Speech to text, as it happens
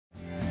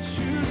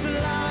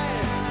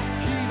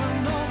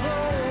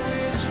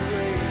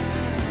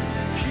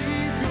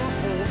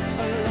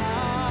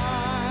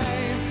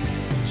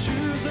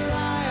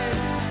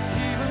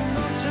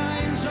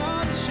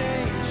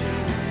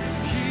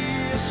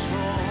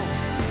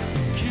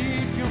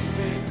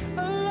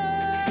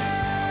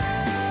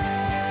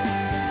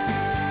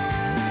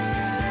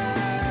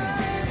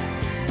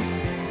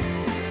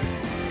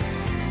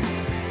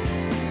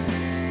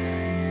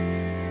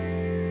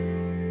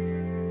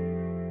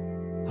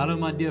Hello,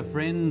 my dear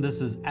friend.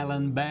 This is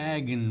Allan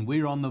Bagg, and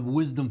we're on the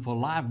Wisdom for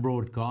Life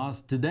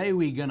broadcast. Today,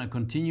 we're going to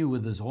continue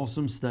with this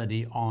awesome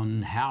study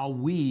on how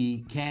we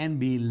can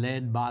be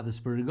led by the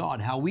Spirit of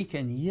God, how we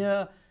can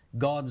hear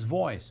God's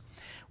voice.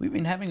 We've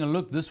been having a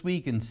look this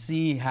week and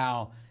see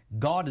how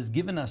God has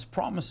given us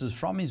promises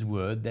from His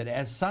Word that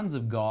as sons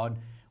of God,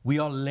 we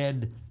are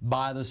led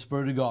by the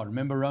Spirit of God.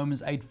 Remember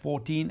Romans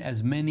 8:14,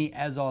 as many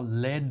as are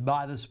led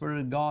by the Spirit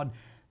of God,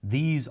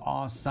 these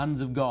are sons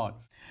of God.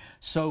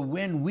 So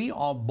when we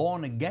are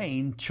born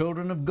again,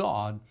 children of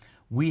God,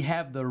 we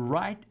have the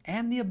right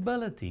and the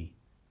ability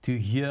to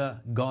hear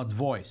God's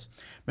voice.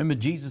 Remember,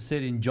 Jesus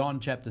said in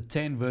John chapter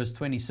 10, verse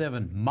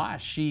 27, my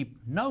sheep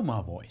know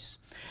my voice,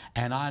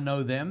 and I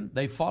know them,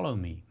 they follow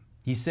me.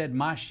 He said,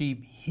 my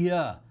sheep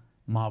hear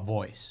my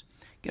voice.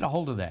 Get a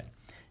hold of that.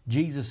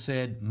 Jesus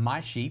said, my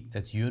sheep,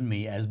 that's you and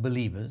me as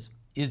believers,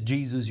 is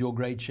Jesus your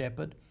great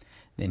shepherd?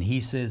 Then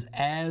He says,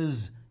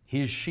 as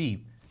His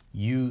sheep,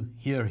 you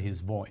hear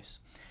His voice.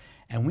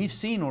 And we've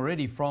seen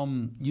already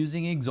from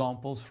using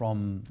examples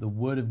from the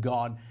Word of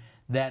God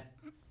that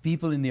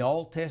people in the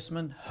Old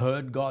Testament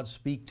heard God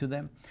speak to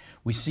them.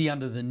 We see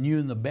under the New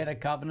and the Better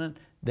Covenant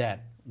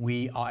that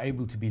we are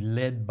able to be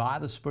led by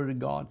the Spirit of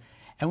God.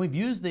 And we've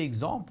used the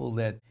example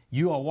that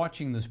you are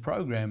watching this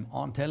program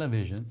on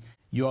television.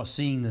 You are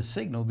seeing the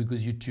signal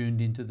because you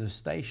tuned into the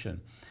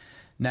station.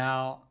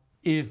 Now,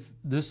 if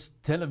this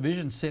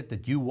television set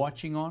that you're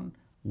watching on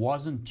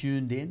wasn't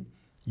tuned in,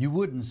 you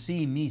wouldn't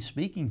see me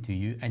speaking to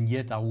you, and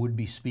yet I would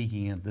be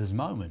speaking at this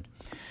moment.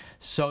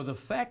 So the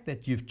fact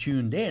that you've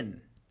tuned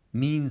in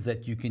means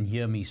that you can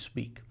hear me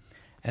speak.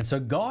 And so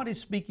God is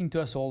speaking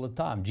to us all the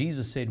time.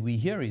 Jesus said we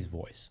hear His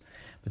voice.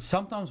 But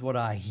sometimes what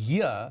I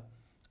hear,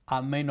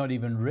 I may not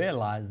even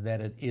realize that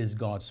it is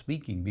God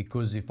speaking,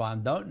 because if I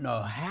don't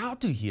know how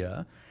to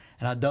hear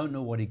and I don't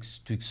know what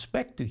to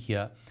expect to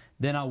hear,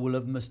 then I will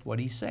have missed what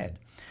He said.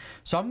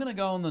 So I'm going to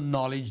go on the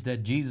knowledge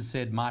that Jesus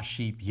said, my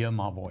sheep hear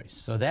my voice.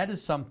 So that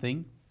is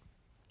something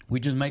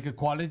we just make a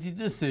quality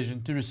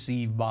decision to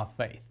receive by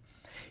faith.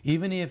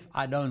 Even if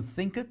I don't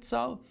think it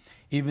so,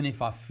 even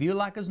if I feel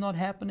like it's not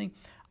happening,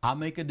 I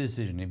make a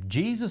decision. If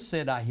Jesus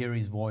said I hear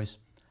His voice,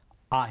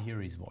 I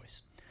hear His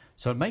voice.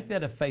 So make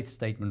that a faith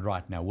statement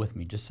right now with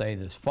me. Just say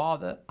this: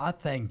 Father, I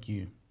thank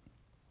You.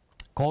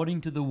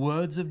 According to the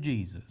words of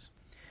Jesus,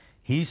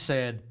 He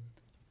said,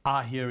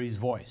 I hear His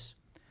voice.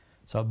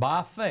 So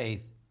by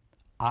faith,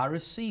 I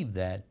receive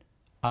that.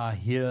 I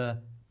hear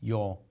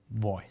Your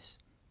voice.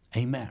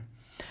 Amen.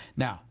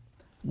 Now,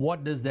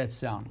 what does that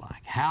sound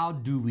like? How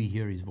do we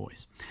hear His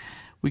voice?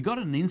 We got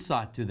an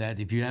insight to that.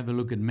 If you have a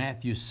look at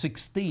Matthew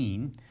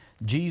 16,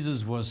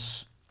 Jesus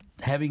was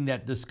having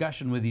that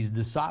discussion with His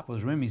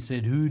disciples. Remember, He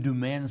said, who do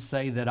men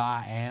say that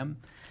I am?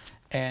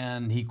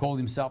 And He called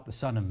Himself the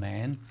Son of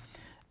Man.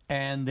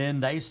 And then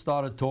they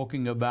started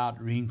talking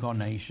about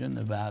reincarnation,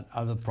 about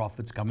other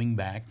prophets coming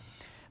back.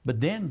 But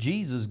then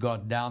Jesus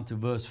got down to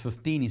verse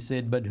 15. He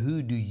said, but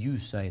who do you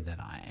say that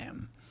I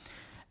am?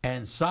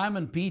 And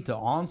Simon Peter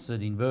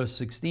answered in verse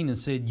 16 and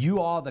said,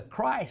 you are the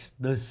Christ,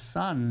 the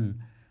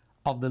Son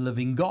of the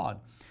living God.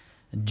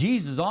 And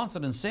Jesus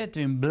answered and said to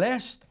him,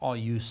 blessed are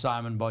you,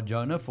 Simon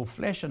Bar-Jonah, for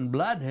flesh and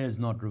blood has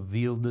not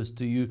revealed this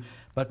to you,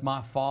 but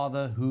my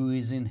Father who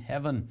is in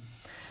heaven.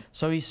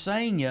 So He's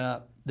saying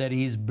here that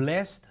He's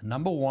blessed,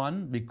 number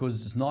one,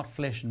 because it's not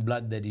flesh and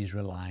blood that He's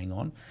relying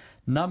on.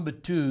 Number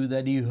two,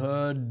 that He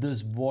heard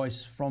this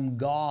voice from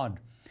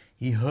God.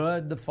 He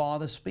heard the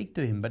Father speak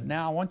to Him. But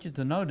now I want you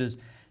to notice,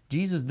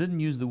 Jesus didn't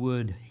use the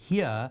word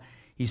hear.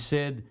 He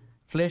said,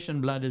 flesh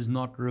and blood has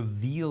not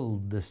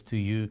revealed this to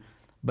you,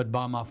 but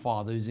by my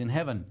Father who's in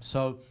heaven.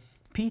 So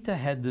Peter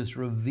had this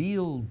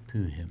revealed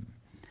to him.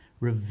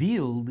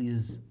 Revealed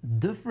is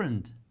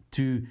different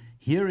to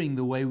hearing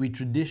the way we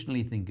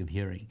traditionally think of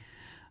hearing.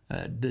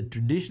 The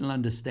traditional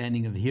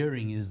understanding of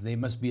hearing is there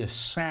must be a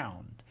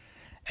sound.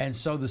 And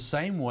so the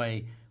same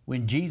way,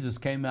 when Jesus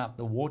came out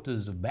the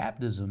waters of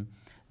baptism,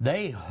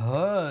 they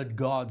heard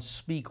God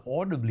speak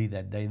audibly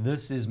that day.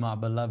 This is my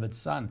beloved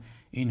Son,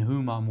 in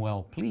whom I'm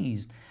well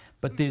pleased.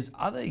 But there's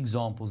other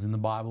examples in the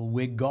Bible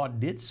where God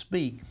did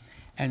speak,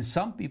 and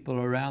some people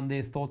around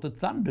there thought it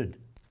thundered.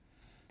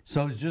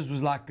 So it just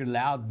was like a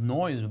loud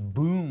noise, a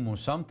boom or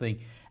something,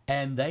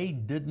 and they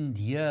didn't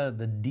hear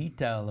the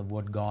detail of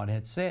what God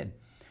had said.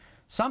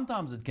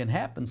 Sometimes it can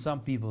happen. Some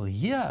people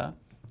hear,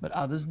 but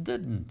others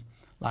didn't.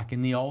 Like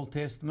in the Old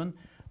Testament,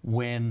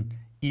 when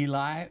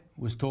Eli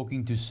was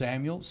talking to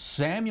Samuel,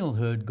 Samuel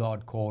heard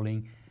God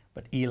calling,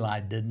 but Eli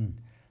didn't.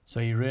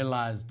 So he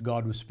realized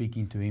God was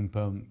speaking to him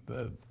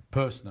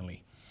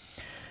personally.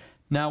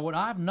 Now, what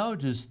I've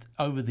noticed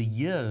over the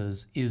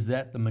years is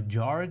that the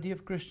majority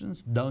of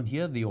Christians don't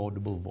hear the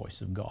audible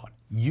voice of God.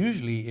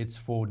 Usually it's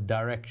for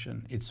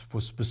direction, it's for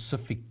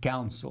specific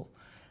counsel,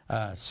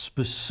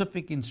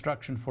 specific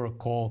instruction for a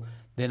call.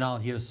 Then I'll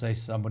hear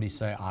somebody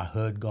say, I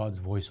heard God's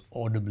voice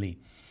audibly.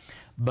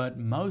 But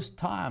most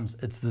times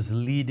it's this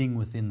leading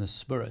within the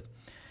Spirit.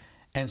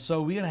 And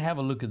so we're going to have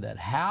a look at that.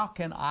 How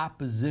can I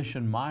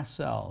position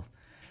myself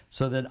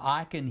so that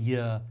I can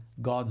hear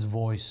God's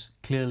voice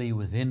clearly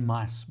within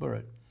my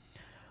spirit?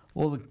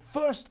 Well, the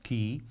first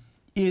key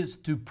is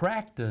to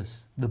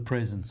practice the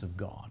presence of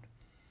God.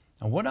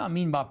 And what do I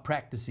mean by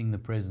practicing the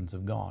presence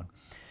of God?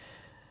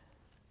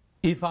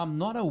 If I'm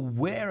not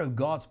aware of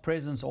God's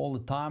presence all the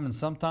time, and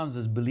sometimes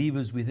as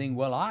believers we think,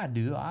 well, I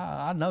do.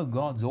 I know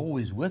God's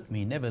always with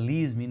me, never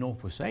leaves me nor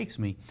forsakes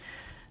me.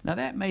 Now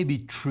that may be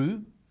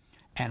true,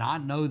 and I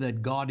know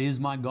that God is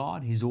my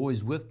God. He's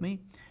always with me.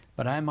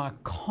 But am I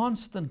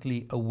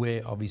constantly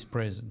aware of His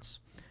presence?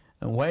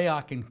 A way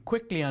I can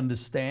quickly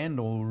understand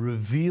or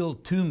reveal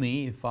to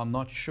me if I'm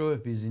not sure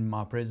if He's in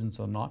my presence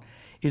or not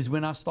is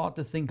when I start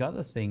to think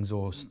other things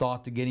or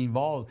start to get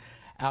involved.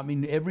 I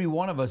mean, every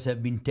one of us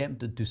have been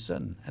tempted to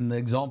sin. And the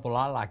example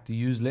I like to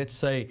use, let's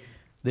say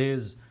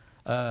there's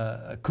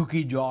a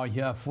cookie jar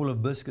here full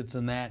of biscuits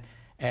and that,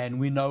 and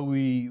we know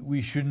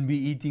we shouldn't be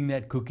eating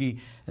that cookie,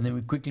 and then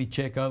we quickly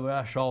check over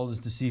our shoulders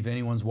to see if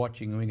anyone's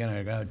watching, and we're going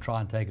to go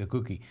try and take a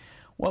cookie.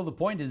 Well, the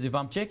point is, if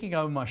I'm checking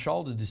over my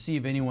shoulder to see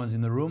if anyone's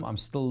in the room, I'm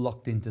still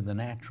locked into the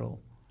natural.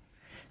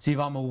 See, if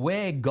I'm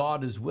aware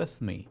God is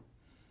with me,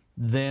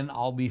 then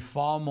I'll be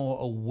far more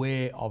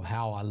aware of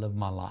how I live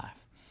my life.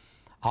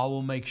 I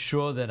will make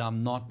sure that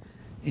I'm not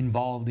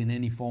involved in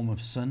any form of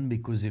sin,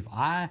 because if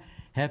I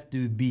have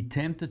to be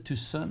tempted to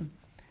sin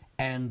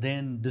and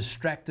then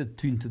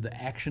distracted into the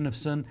action of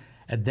sin,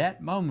 at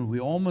that moment we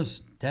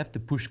almost have to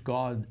push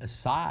God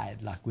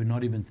aside, like we're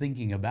not even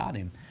thinking about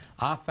Him.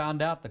 I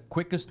found out the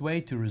quickest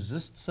way to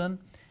resist sin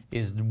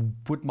is to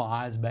put my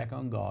eyes back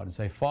on God and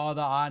say,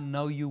 Father, I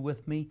know You're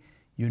with me.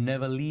 You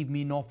never leave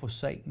me nor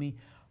forsake me.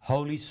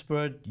 Holy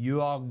Spirit,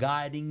 You are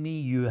guiding me.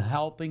 You're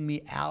helping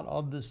me out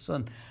of this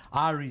sin.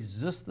 I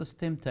resist this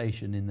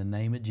temptation in the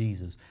name of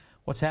Jesus.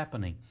 What's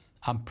happening?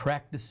 I'm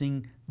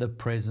practicing the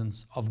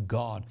presence of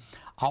God.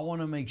 I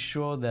want to make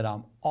sure that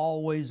I'm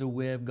always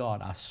aware of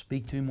God. I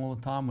speak to Him all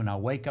the time. When I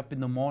wake up in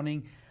the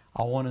morning,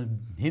 I want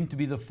Him to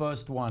be the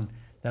first one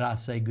that I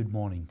say good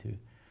morning to.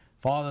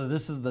 Father,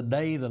 this is the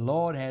day the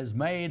Lord has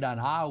made,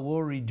 and I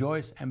will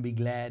rejoice and be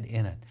glad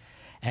in it.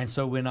 And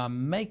so when I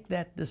make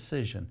that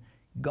decision,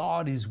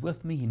 God is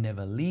with me. He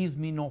never leaves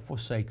me nor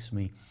forsakes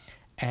me.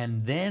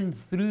 And then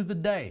through the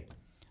day,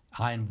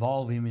 I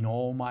involve Him in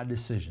all my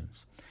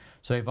decisions.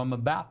 So if I'm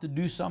about to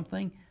do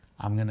something,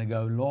 I'm going to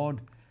go,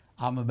 Lord,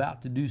 I'm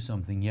about to do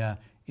something here.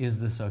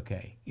 Is this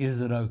okay? Is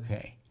it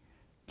okay?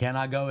 Can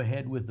I go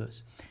ahead with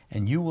this?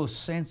 And you will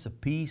sense a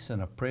peace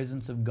and a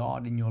presence of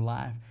God in your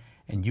life.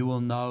 And you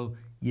will know,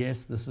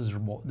 yes, this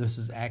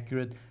is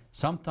accurate.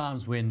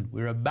 Sometimes when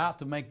we're about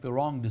to make the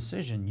wrong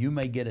decision, you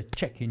may get a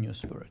check in your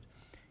spirit.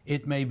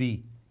 It may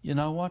be, you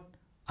know what?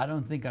 I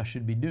don't think I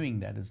should be doing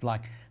that. It's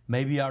like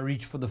maybe I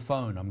reach for the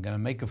phone. I'm going to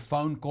make a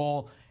phone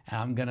call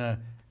and I'm going to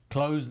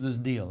close this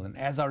deal. And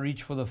as I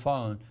reach for the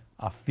phone,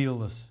 I feel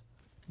this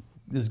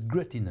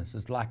grittiness.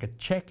 It's like a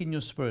check in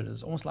your spirit.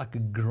 It's almost like a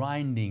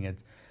grinding.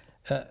 It's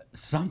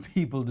some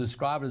people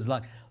describe it as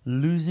like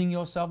losing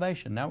your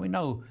salvation. Now we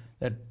know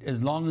that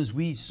as long as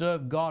we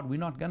serve God, we're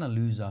not going to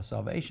lose our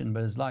salvation.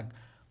 But it's like,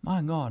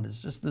 my God,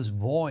 it's just this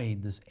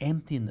void, this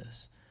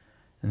emptiness.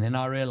 And then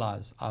I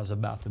realized I was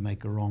about to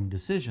make a wrong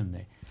decision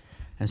there.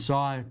 And so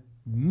I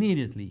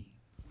immediately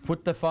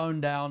put the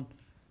phone down,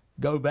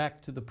 go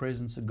back to the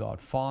presence of God.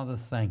 Father,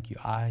 thank You.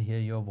 I hear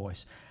Your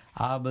voice.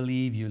 I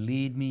believe You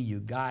lead me, You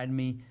guide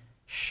me,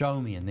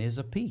 show me. And there's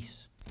a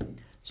peace.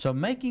 So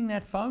making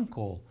that phone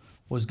call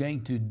was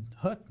going to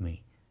hurt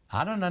me.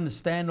 I don't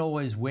understand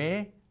always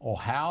where or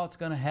how it's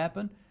going to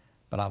happen,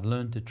 but I've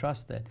learned to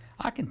trust that.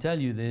 I can tell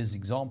you there's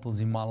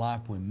examples in my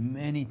life where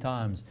many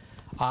times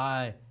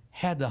I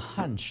had a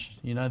hunch,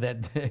 you know,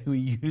 that we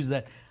use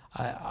that,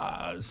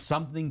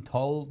 something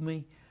told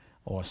me,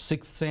 or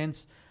sixth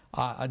sense.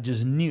 I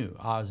just knew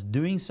I was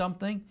doing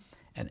something,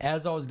 and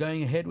as I was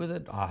going ahead with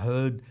it, I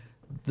heard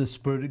the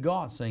Spirit of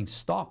God saying,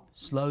 stop,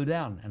 slow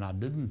down, and I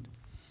didn't.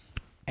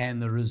 And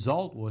the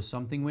result was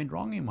something went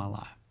wrong in my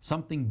life.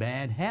 Something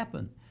bad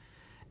happened.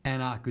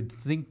 And I could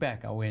think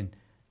back, I went,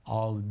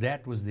 oh,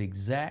 that was the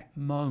exact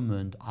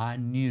moment I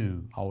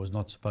knew I was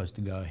not supposed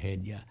to go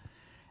ahead yet.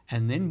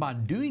 And then by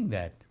doing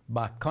that,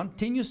 by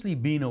continuously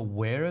being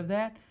aware of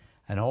that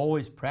and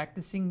always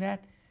practicing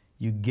that,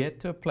 you get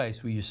to a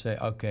place where you say,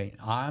 okay,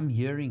 I'm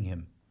hearing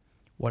Him.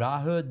 What I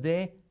heard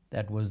there,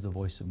 that was the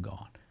voice of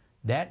God.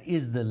 That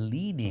is the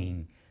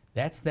leading.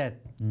 That's that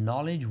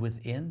knowledge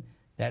within.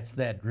 That's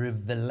that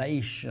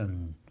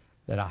revelation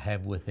that I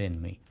have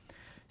within me.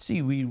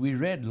 See, we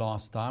read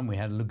last time, we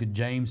had a look at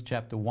James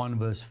chapter 1,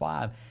 verse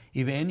 5.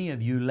 If any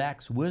of you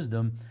lacks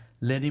wisdom,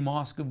 let him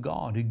ask of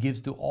God, who gives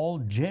to all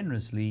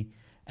generously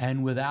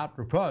and without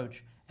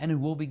reproach, and it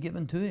will be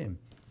given to him.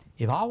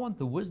 If I want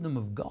the wisdom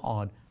of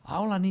God,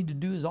 all I need to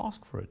do is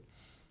ask for it.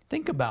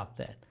 Think about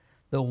that.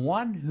 The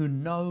one who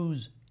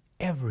knows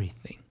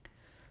everything,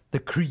 the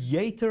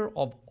creator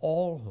of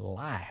all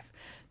life,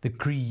 the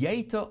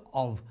creator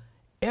of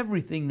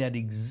everything that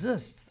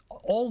exists,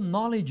 all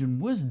knowledge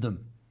and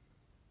wisdom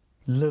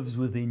lives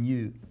within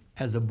you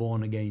as a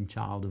born-again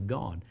child of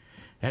God.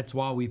 That's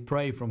why we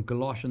pray from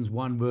Colossians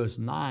 1 verse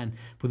 9.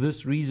 For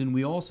this reason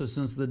we also,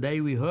 since the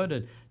day we heard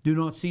it, do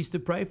not cease to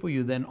pray for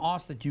you. Then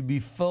ask that you be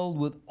filled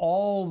with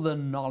all the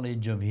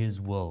knowledge of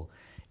His will,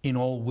 in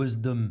all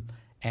wisdom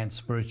and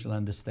spiritual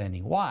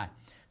understanding. Why?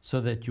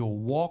 So that your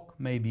walk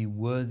may be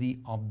worthy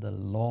of the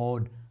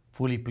Lord,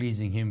 fully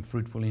pleasing Him,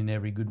 fruitful in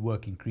every good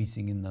work,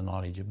 increasing in the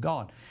knowledge of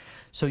God.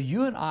 So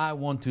you and I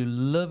want to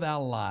live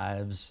our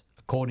lives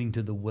according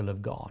to the will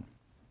of God.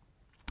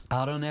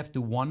 I don't have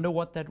to wonder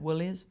what that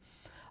will is.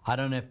 I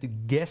don't have to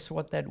guess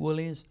what that will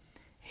is.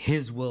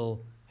 His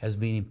will has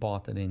been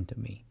imparted into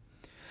me.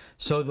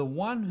 So the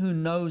one who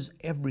knows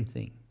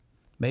everything,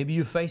 maybe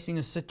you're facing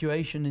a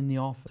situation in the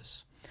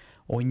office,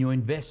 or in your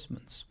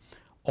investments,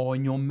 or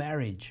in your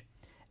marriage,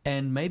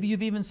 and maybe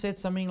you've even said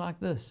something like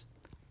this: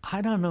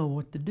 I don't know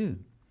what to do.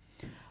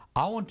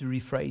 I want to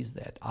rephrase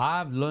that.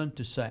 I've learned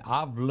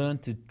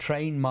to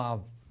train my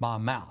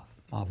mouth,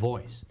 my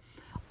voice.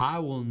 I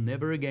will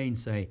never again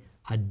say,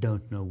 I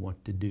don't know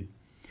what to do.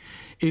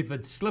 If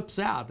it slips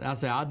out, I'll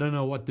say, I don't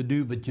know what to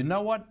do, but you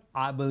know what?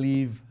 I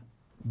believe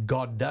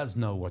God does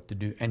know what to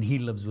do, and He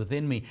lives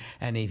within me.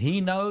 And if He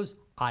knows,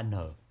 I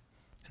know.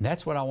 And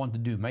that's what I want to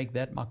do, make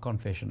that my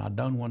confession. I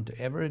don't want to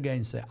ever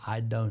again say, I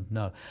don't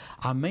know.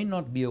 I may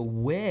not be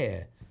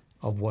aware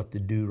of what to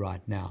do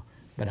right now,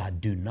 but I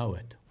do know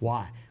it.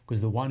 Why?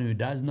 Because the one who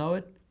does know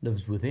it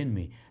lives within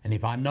me. And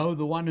if I know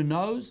the one who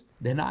knows,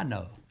 then I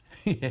know.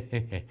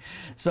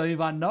 So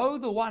if I know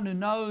the one who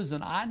knows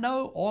and I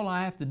know, all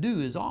I have to do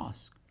is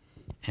ask.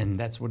 And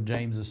that's what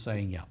James is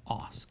saying here,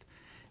 ask.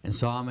 And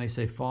so I may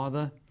say,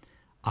 Father,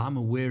 I'm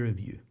aware of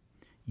you.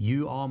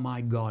 You are my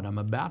God. I'm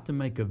about to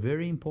make a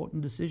very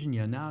important decision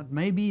here. Now, it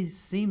maybe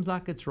seems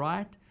like it's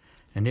right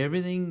and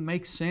everything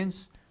makes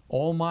sense.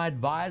 All my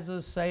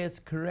advisors say it's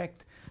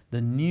correct.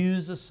 The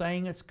news is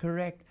saying it's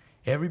correct.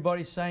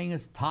 Everybody's saying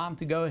it's time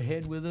to go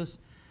ahead with this.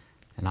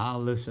 And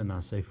I'll listen. I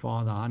say,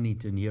 Father, I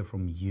need to hear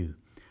from you.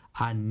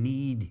 I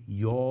need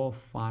your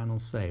final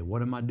say.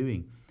 What am I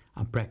doing?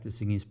 I'm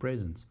practicing His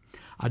presence.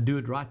 I do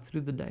it right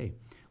through the day.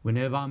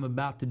 Whenever I'm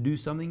about to do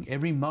something,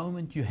 every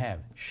moment you have,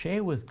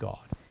 share with God.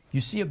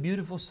 You see a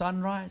beautiful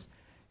sunrise,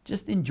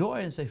 just enjoy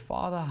it and say,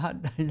 Father, I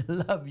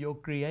love your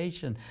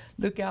creation.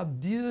 Look how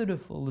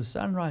beautiful the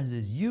sunrise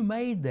is. You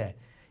made that.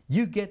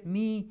 You get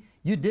me.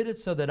 You did it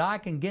so that I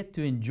can get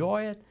to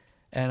enjoy it,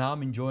 and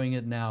I'm enjoying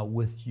it now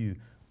with you.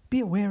 Be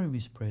aware of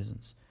His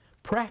presence.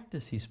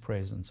 Practice His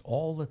presence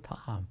all the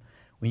time.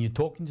 When you're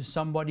talking to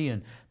somebody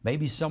and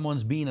maybe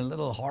someone's being a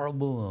little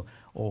horrible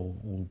or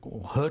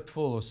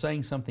hurtful or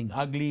saying something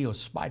ugly or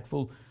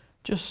spiteful,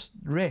 just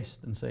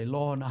rest and say,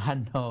 Lord,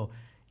 I know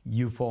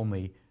you for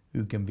me.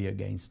 Who can be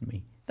against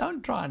me?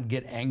 Don't try and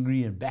get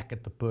angry and back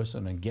at the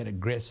person and get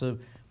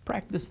aggressive.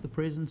 Practice the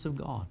presence of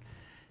God.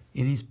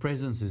 In His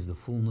presence is the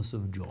fullness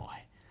of joy.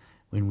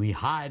 When we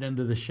hide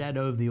under the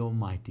shadow of the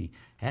Almighty,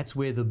 that's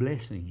where the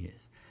blessing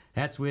is.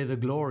 That's where the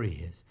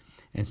glory is.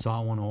 And so I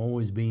want to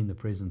always be in the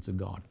presence of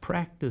God.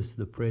 Practice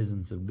the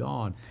presence of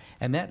God.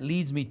 And that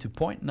leads me to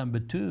point number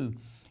 2,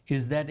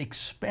 is that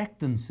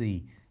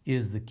expectancy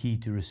is the key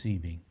to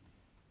receiving.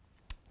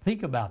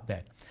 Think about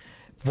that.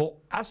 For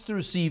us to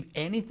receive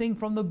anything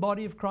from the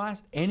body of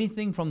Christ,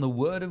 anything from the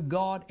Word of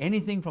God,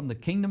 anything from the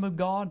kingdom of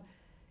God,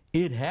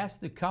 it has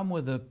to come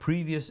with a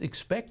previous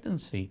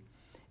expectancy.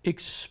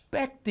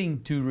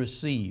 Expecting to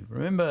receive.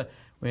 Remember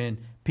when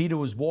Peter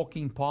was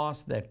walking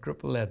past that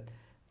cripple at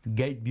the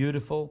Gate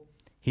Beautiful?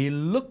 He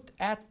looked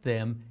at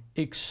them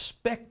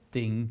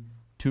expecting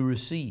to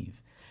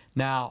receive.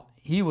 Now,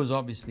 he was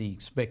obviously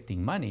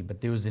expecting money,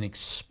 but there was an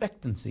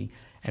expectancy.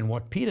 And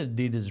what Peter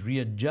did is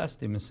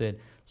readjust him and said,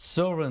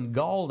 silver and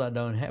gold I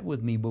don't have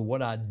with me, but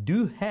what I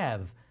do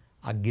have,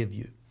 I give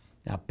you.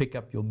 Now pick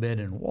up your bed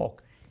and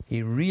walk.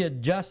 He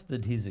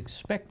readjusted his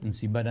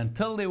expectancy, but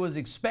until there was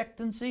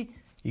expectancy,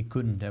 he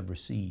couldn't have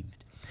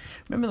received.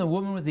 Remember the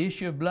woman with the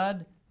issue of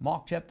blood,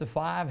 Mark chapter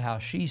 5, how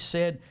she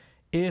said,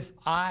 if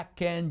I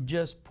can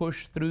just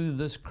push through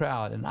this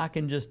crowd and I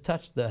can just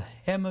touch the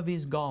hem of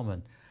His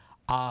garment,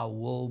 I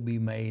will be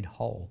made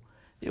whole.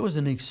 There was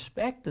an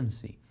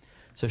expectancy.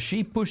 So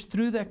she pushed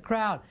through that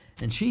crowd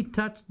and she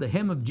touched the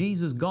hem of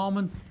Jesus'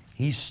 garment.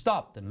 He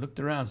stopped and looked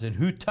around and said,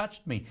 who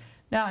touched me?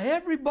 Now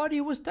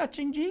everybody was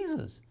touching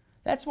Jesus.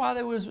 That's why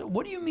there was,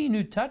 what do you mean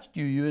who touched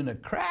you? You're in a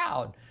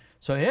crowd.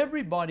 So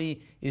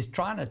everybody is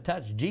trying to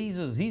touch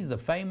Jesus. He's the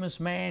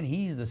famous man.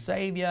 He's the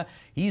Savior.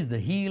 He's the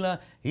healer.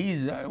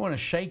 I want to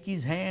shake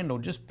His hand or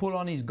just pull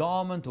on His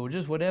garment or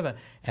just whatever.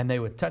 And they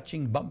were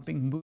touching,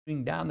 bumping,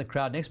 moving down the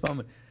crowd. Next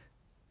moment,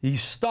 He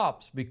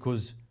stops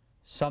because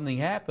something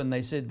happened.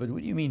 They said, but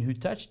what do you mean who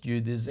touched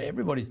you?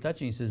 Everybody's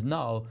touching. He says,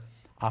 no,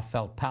 I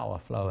felt power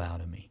flow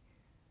out of me.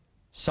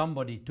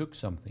 Somebody took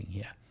something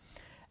here.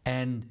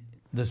 And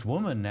this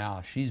woman now,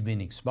 she's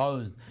been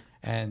exposed.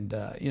 And,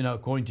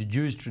 according to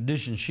Jewish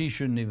tradition, she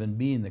shouldn't even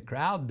be in the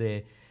crowd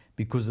there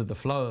because of the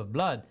flow of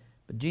blood.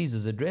 But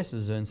Jesus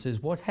addresses her and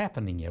says, what's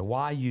happening here?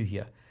 Why are you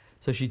here?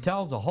 So she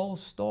tells the whole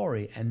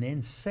story and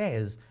then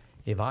says,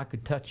 if I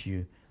could touch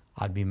you,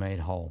 I'd be made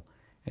whole.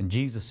 And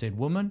Jesus said,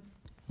 woman,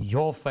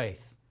 your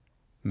faith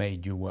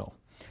made you well.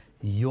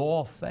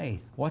 Your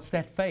faith. What's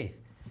that faith?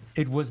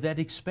 It was that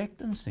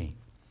expectancy.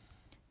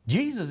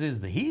 Jesus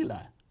is the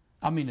healer.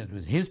 I mean, it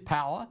was His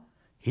power,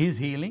 His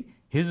healing,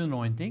 His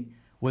anointing.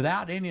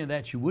 Without any of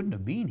that, she wouldn't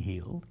have been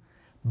healed.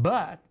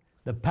 But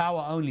the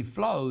power only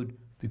flowed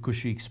because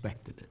she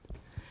expected it.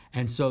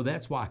 And so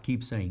that's why I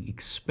keep saying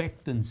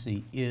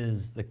expectancy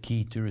is the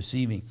key to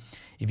receiving.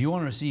 If you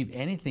want to receive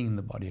anything in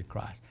the body of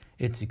Christ,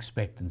 it's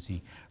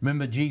expectancy.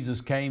 Remember,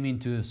 Jesus came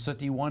into a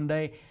city one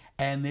day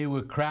and there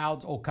were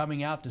crowds all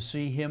coming out to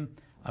see Him.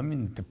 I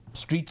mean, the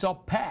streets are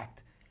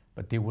packed.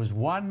 But there was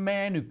one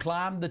man who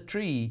climbed the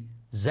tree,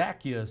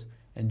 Zacchaeus,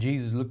 and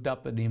Jesus looked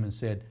up at him and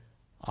said,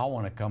 I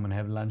want to come and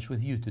have lunch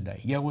with you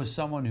today. There was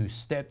someone who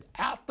stepped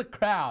out the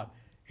crowd,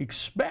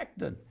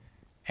 expectant,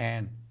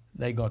 and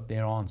they got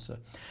their answer.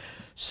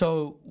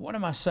 So what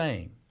am I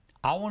saying?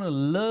 I want to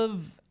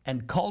live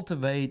and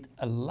cultivate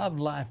a love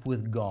life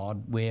with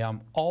God where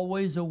I'm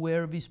always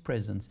aware of His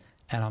presence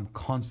and I'm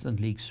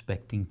constantly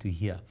expecting to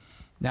hear.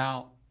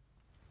 Now,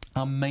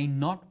 I may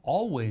not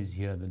always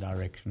hear the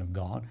direction of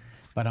God,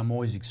 but I'm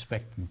always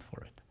expectant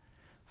for it.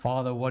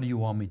 Father, what do you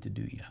want me to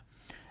do here?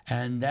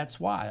 And that's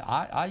why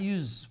I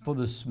use, for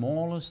the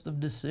smallest of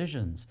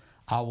decisions,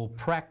 I will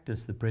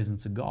practice the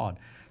presence of God.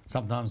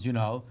 Sometimes, you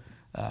know,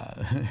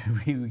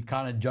 we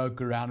kind of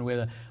joke around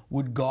whether,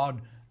 would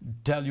God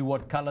tell you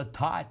what color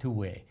tie to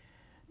wear?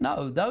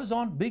 No, those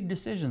aren't big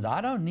decisions.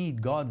 I don't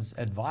need God's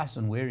advice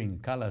on wearing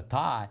a color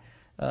tie.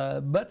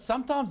 But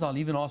sometimes I'll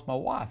even ask my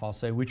wife, I'll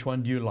say, which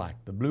one do you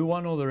like, the blue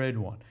one or the red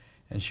one?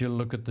 And she'll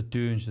look at the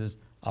two and she says,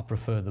 I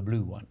prefer the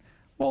blue one.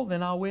 Well,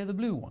 then I'll wear the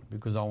blue one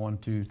because I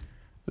want to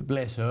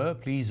bless her,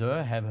 please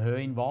her, have her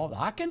involved.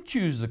 I can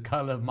choose the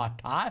color of my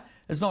tie.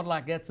 It's not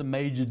like that's a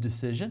major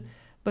decision,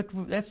 but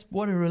that's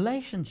what a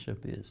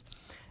relationship is.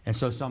 And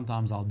so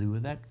sometimes I'll do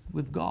that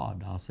with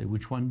God. I'll say,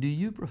 which one do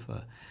you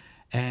prefer?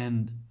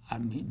 And I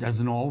mean, he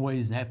doesn't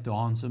always have to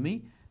answer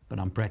me, but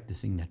I'm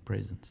practicing that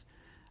presence.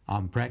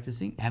 I'm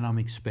practicing and I'm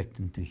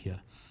expecting to hear.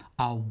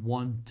 I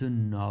want to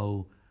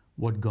know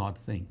what God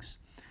thinks.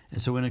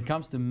 And so when it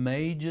comes to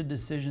major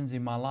decisions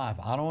in my life,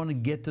 I don't want to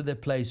get to the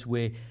place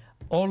where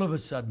all of a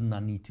sudden I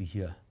need to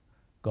hear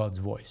God's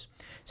voice.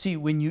 See,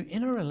 when you're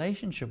in a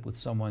relationship with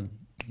someone,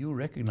 you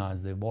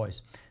recognize their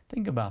voice.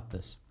 Think about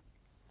this.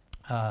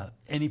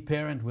 Any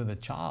parent with a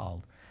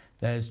child,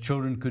 those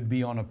children could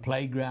be on a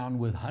playground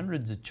with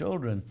hundreds of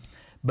children,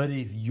 but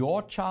if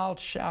your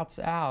child shouts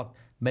out,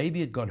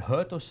 maybe it got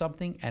hurt or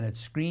something and it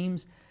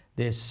screams,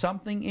 there's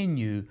something in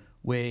you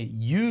where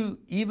you,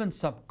 even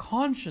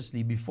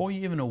subconsciously, before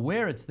you're even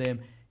aware it's them,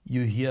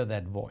 you hear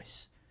that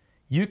voice.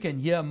 You can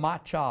hear my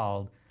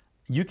child,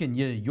 you can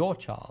hear your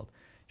child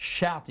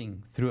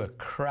shouting through a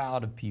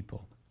crowd of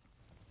people.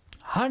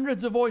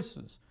 Hundreds of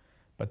voices,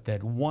 but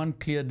that one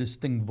clear,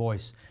 distinct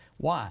voice.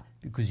 Why?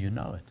 Because you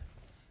know it.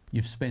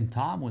 You've spent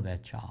time with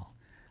that child.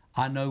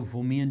 I know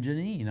for me and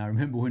Janine, I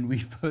remember when we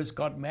first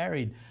got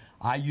married,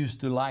 I used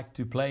to like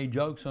to play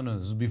jokes on her.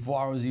 This was before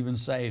I was even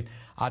saved.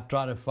 I'd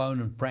try to phone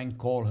and prank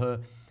call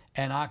her,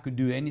 and I could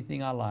do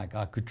anything I like.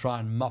 I could try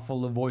and muffle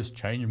the voice,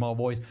 change my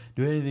voice,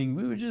 do anything.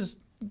 We were just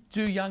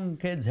two young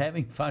kids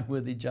having fun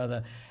with each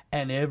other.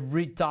 And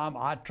every time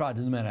I tried,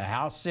 doesn't matter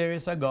how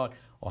serious I got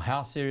or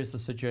how serious the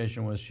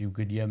situation was, she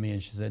could hear me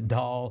and she said,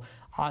 Doll,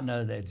 I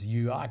know that's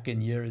you. I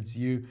can hear it's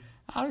you.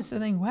 I was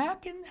thinking, well,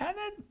 how's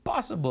that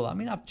possible? I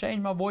mean, I've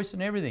changed my voice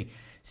and everything.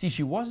 See,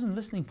 she wasn't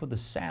listening for the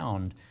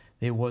sound.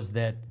 There was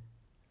that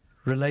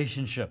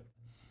relationship.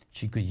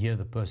 She could hear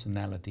the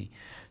personality.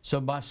 So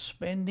by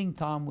spending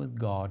time with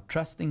God,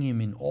 trusting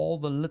Him in all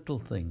the little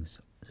things,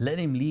 let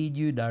Him lead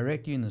you,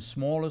 direct you in the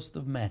smallest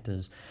of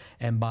matters,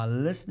 and by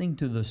listening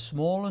to the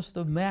smallest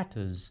of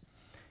matters,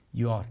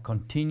 you are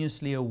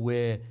continuously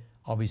aware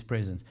of His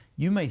presence.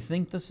 You may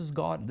think this is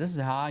God. This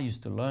is how I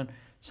used to learn.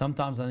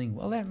 Sometimes I think,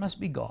 well, that must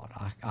be God.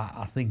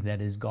 I think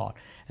that is God.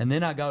 And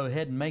then I go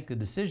ahead and make the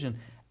decision,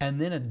 and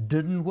then it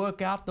didn't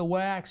work out the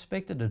way I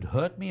expected. It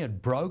hurt me,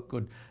 it broke,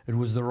 it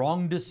was the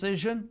wrong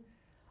decision.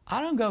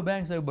 I don't go back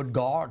and say, but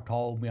God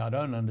told me, I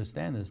don't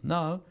understand this.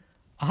 No,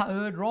 I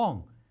heard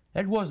wrong.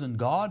 That wasn't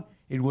God.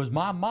 It was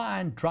my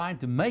mind trying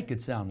to make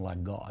it sound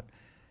like God.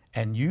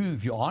 And you,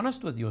 if you're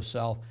honest with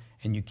yourself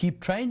and you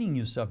keep training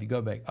yourself, you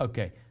go back,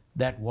 okay,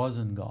 that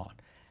wasn't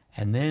God.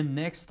 And then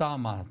next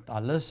time I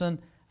listen,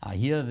 I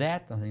hear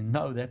that, I think,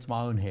 no, that's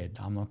my own head.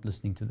 I'm not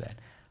listening to that.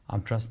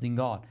 I'm trusting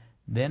God.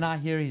 Then I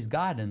hear His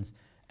guidance,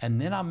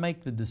 and then I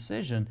make the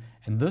decision,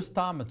 and this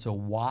time it's a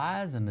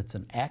wise and it's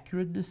an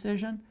accurate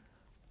decision.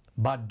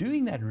 By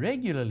doing that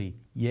regularly,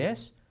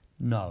 yes,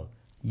 no,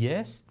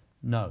 yes,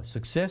 no,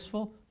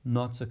 successful,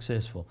 not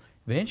successful.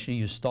 Eventually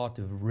you start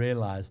to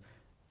realize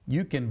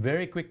you can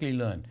very quickly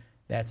learn,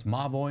 that's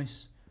my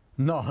voice.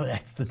 No,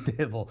 that's the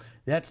devil.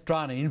 That's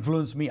trying to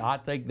influence me. I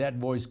take that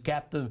voice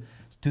captive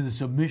to the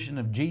submission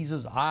of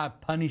Jesus. I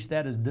punish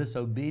that as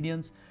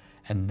disobedience.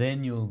 And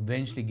then you'll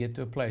eventually get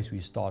to a place where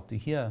you start to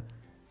hear.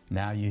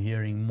 Now you're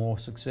hearing more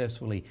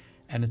successfully.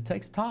 And it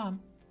takes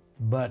time.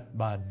 But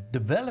by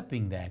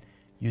developing that,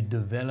 you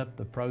develop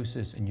the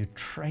process and you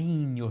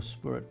train your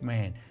spirit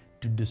man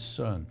to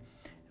discern.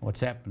 What's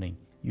happening?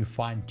 You're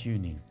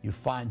fine-tuning. You're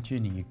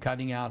fine-tuning. You're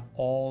cutting out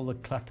all the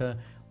clutter,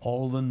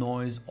 all the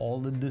noise, all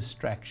the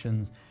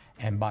distractions.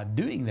 And by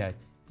doing that,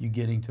 you're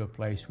getting to a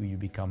place where you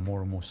become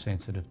more and more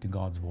sensitive to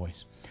God's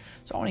voice.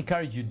 So I want to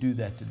encourage you to do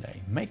that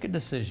today. Make a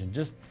decision.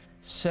 Just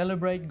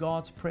celebrate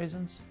God's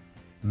presence.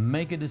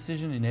 Make a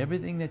decision in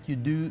everything that you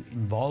do.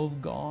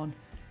 Involve God.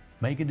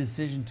 Make a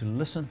decision to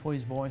listen for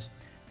His voice.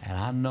 And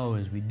I know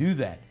as we do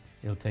that,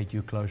 it'll take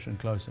you closer and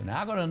closer.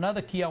 Now, I've got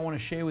another key I want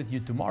to share with you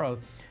tomorrow,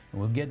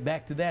 and we'll get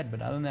back to that.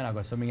 But other than that, I've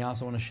got something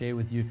else I want to share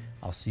with you.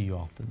 I'll see you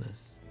after this.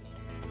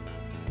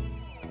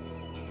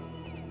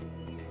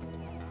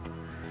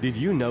 Did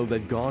you know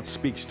that God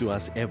speaks to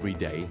us every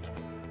day?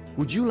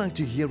 Would you like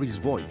to hear His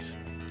voice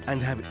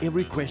and have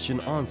every question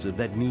answered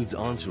that needs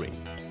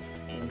answering?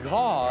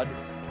 God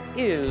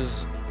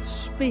is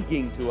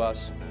speaking to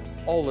us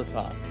all the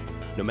time.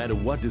 No matter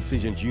what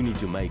decisions you need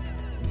to make,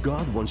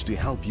 God wants to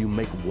help you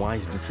make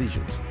wise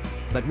decisions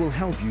that will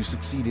help you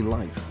succeed in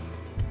life.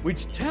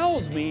 Which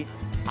tells me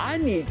I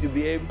need to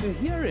be able to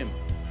hear Him.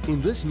 In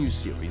this new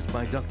series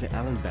by Dr.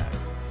 Allan Bagg,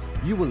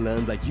 you will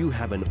learn that you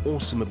have an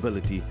awesome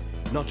ability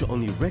not to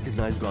only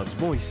recognize God's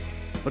voice,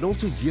 but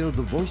also hear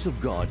the voice of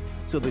God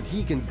so that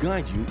He can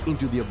guide you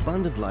into the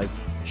abundant life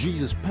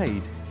Jesus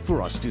paid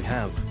for us to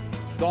have.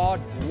 God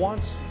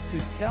wants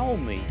to tell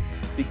me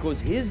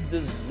because His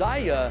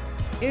desire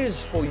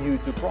is for you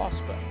to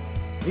prosper.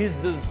 His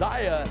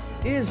desire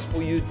is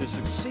for you to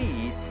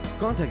succeed.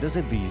 Contact us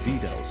at these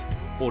details.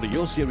 Order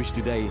your series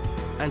today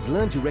and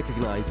learn to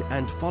recognize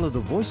and follow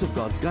the voice of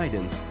God's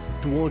guidance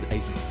toward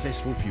a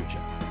successful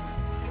future.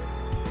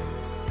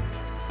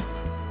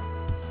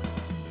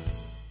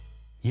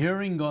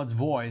 Hearing God's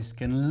voice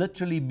can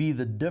literally be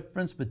the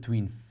difference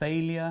between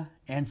failure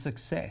and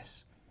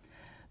success,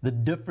 the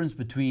difference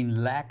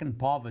between lack and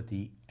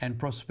poverty and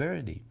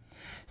prosperity.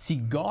 See,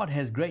 God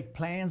has great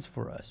plans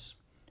for us,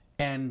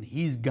 and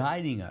He's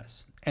guiding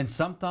us. And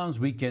sometimes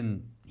we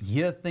can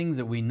hear things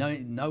that we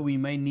know we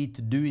may need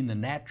to do in the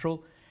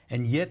natural,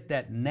 and yet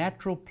that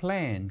natural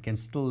plan can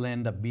still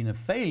end up being a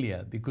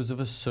failure because of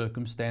a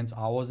circumstance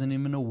I wasn't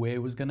even aware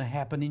was going to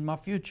happen in my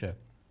future.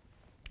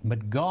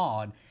 But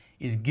God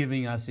is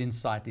giving us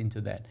insight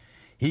into that.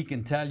 He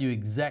can tell you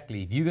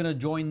exactly, if you're going to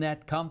join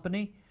that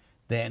company,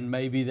 then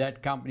maybe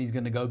that company is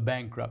going to go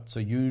bankrupt. So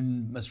you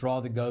must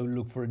rather go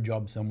look for a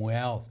job somewhere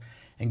else.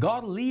 And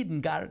God will lead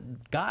and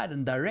guide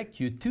and direct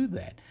you to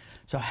that.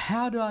 So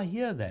how do I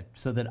hear that?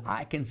 So that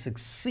I can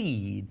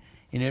succeed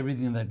in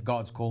everything that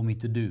God's called me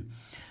to do.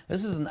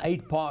 This is an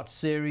 8-part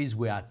series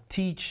where I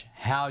teach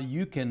how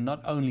you can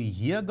not only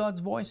hear God's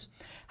voice,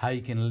 how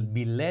you can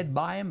be led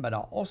by Him, but I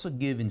also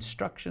give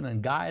instruction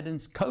and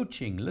guidance,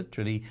 coaching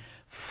literally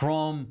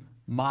from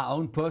my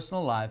own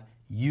personal life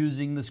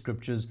using the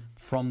scriptures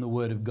from the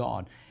Word of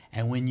God.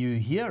 And when you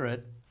hear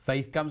it,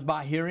 faith comes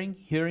by hearing,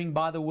 hearing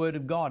by the Word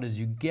of God. As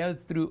you go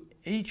through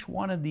each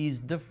one of these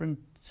different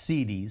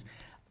CDs,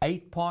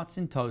 8 parts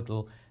in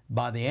total,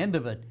 by the end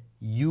of it,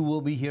 you will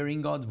be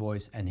hearing God's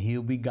voice and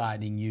He'll be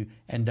guiding you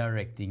and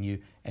directing you,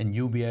 and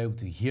you'll be able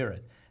to hear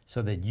it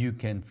so that you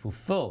can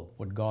fulfill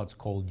what God's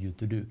called you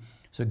to do.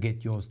 So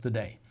get yours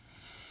today.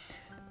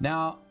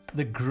 Now,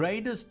 the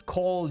greatest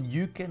call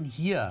you can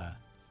hear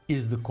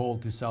is the call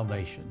to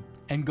salvation.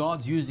 And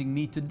God's using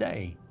me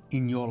today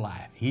in your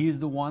life. He is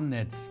the one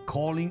that's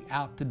calling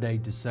out today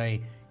to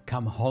say,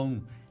 come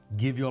home,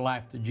 give your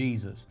life to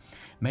Jesus.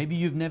 Maybe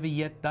you've never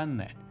yet done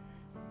that,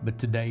 but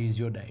today is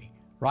your day.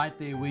 Right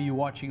there where you're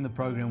watching the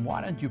program,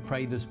 why don't you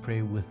pray this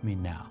prayer with me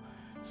now?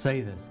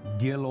 Say this,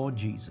 Dear Lord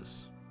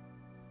Jesus.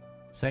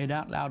 Say it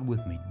out loud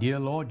with me. Dear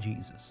Lord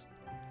Jesus,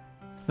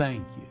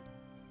 thank you.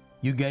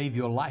 You gave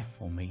your life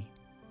for me.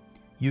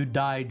 You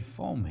died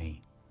for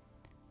me.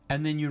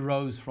 And then you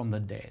rose from the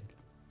dead.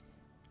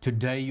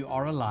 Today you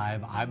are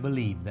alive. I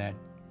believe that.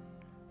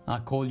 I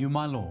call you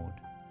my Lord.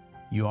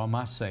 You are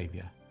my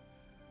Savior.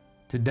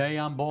 Today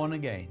I'm born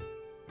again,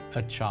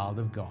 a child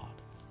of God.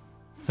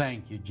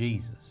 Thank you,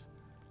 Jesus.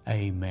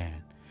 Amen.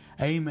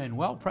 Amen.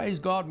 Well, praise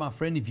God, my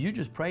friend. If you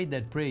just prayed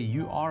that prayer,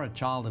 you are a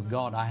child of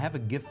God. I have a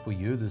gift for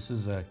you. This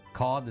is a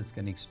card that's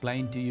going to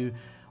explain to you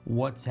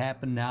what's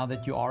happened now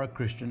that you are a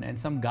Christian and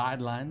some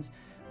guidelines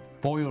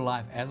for your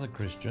life as a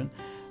Christian.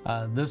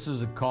 This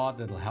is a card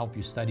that will help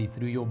you study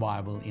through your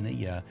Bible in a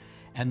year.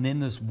 And then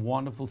this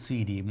wonderful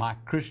CD, My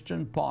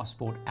Christian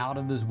Passport Out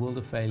of This World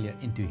of Failure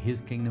into His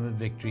Kingdom of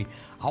Victory.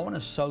 I want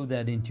to sow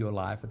that into your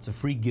life. It's a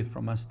free gift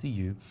from us to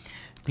you.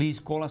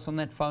 Please call us on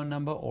that phone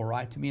number or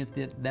write to me at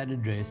that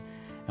address.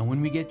 And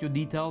when we get your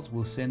details,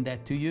 we'll send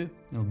that to you.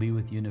 It'll be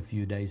with you in a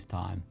few days'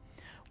 time.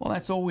 Well,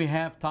 that's all we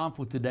have time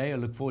for today. I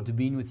look forward to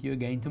being with you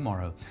again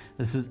tomorrow.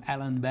 This is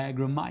Allan Bagg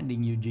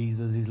reminding you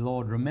Jesus is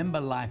Lord.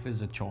 Remember, life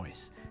is a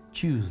choice.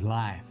 Choose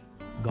life.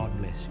 God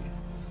bless you.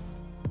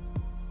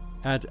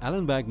 At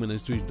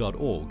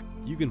allanbaggministries.org,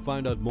 you can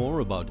find out more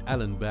about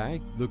Allan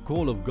Bagg, the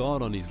call of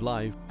God on his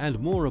life, and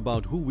more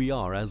about who we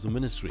are as a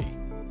ministry.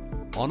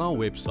 On our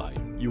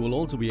website, you will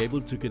also be able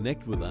to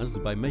connect with us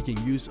by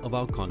making use of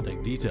our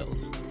contact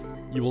details.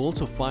 You will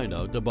also find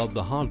out about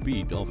the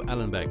heartbeat of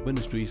Allan Bagg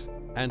Ministries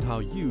and how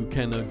you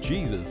can know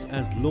Jesus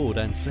as Lord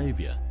and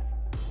Savior.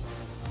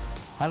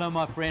 Hello,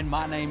 my friend.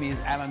 My name is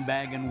Allan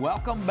Bagg, and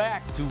welcome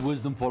back to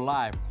Wisdom for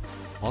Life.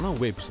 On our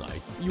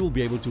website, you will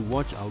be able to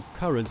watch our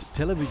current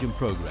television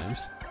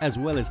programs as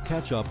well as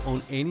catch up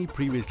on any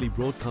previously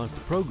broadcast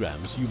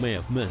programs you may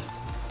have missed.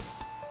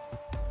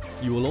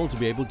 You will also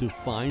be able to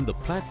find the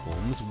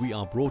platforms we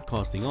are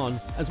broadcasting on,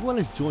 as well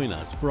as join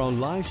us for our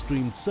live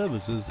streamed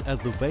services at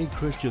the Bay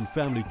Christian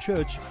Family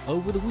Church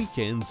over the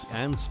weekends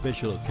and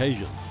special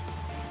occasions.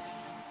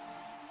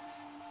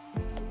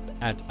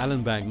 At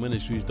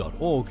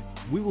allanbaggministries.org,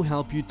 we will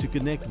help you to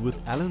connect with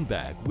Allan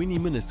Bagg when he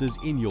ministers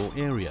in your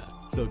area.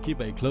 So keep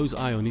a close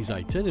eye on his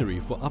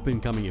itinerary for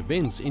up-and-coming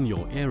events in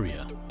your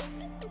area.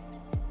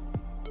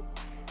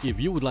 If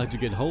you would like to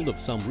get hold of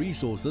some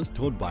resources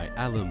taught by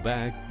Allan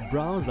Bagg,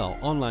 browse our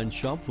online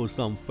shop for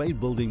some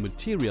faith-building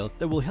material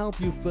that will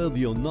help you further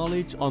your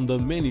knowledge on the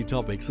many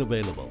topics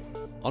available.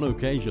 On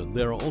occasion,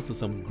 there are also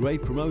some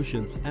great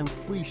promotions and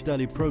free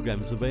study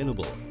programs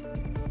available.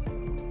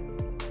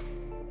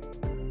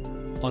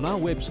 On our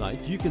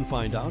website, you can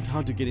find out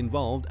how to get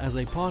involved as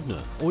a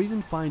partner or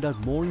even find out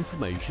more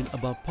information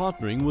about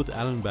partnering with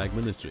Allan Bagg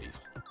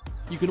Ministries.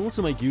 You can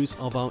also make use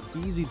of our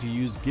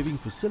easy-to-use giving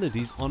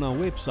facilities on our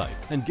website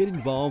and get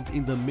involved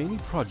in the many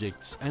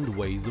projects and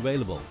ways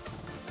available.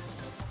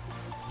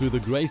 Through the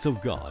grace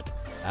of God,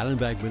 Allan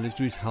Bagg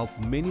Ministries help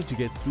many to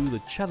get through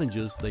the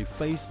challenges they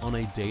face on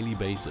a daily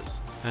basis,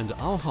 and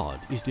our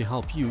heart is to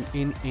help you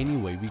in any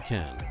way we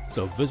can.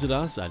 So visit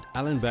us at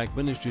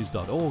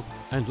allanbaggministries.org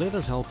and let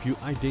us help you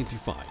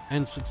identify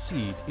and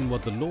succeed in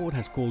what the Lord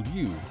has called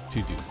you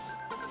to do.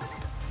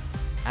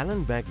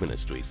 Allan Bagg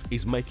Ministries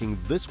is making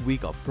this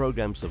week of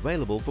programs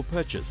available for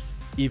purchase.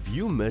 If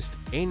you missed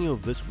any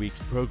of this week's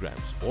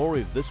programs, or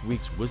if this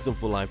week's Wisdom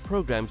for Life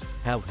programs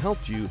have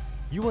helped you,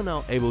 you are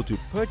now able to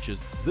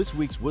purchase this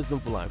week's Wisdom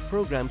for Life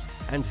programs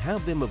and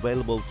have them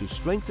available to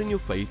strengthen your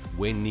faith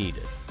when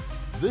needed.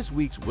 This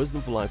week's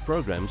Wisdom for Life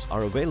programs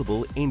are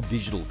available in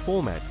digital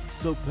format,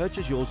 so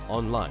purchase yours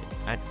online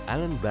at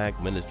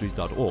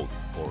allanbaggministries.org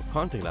or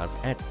contact us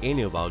at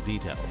any of our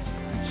details.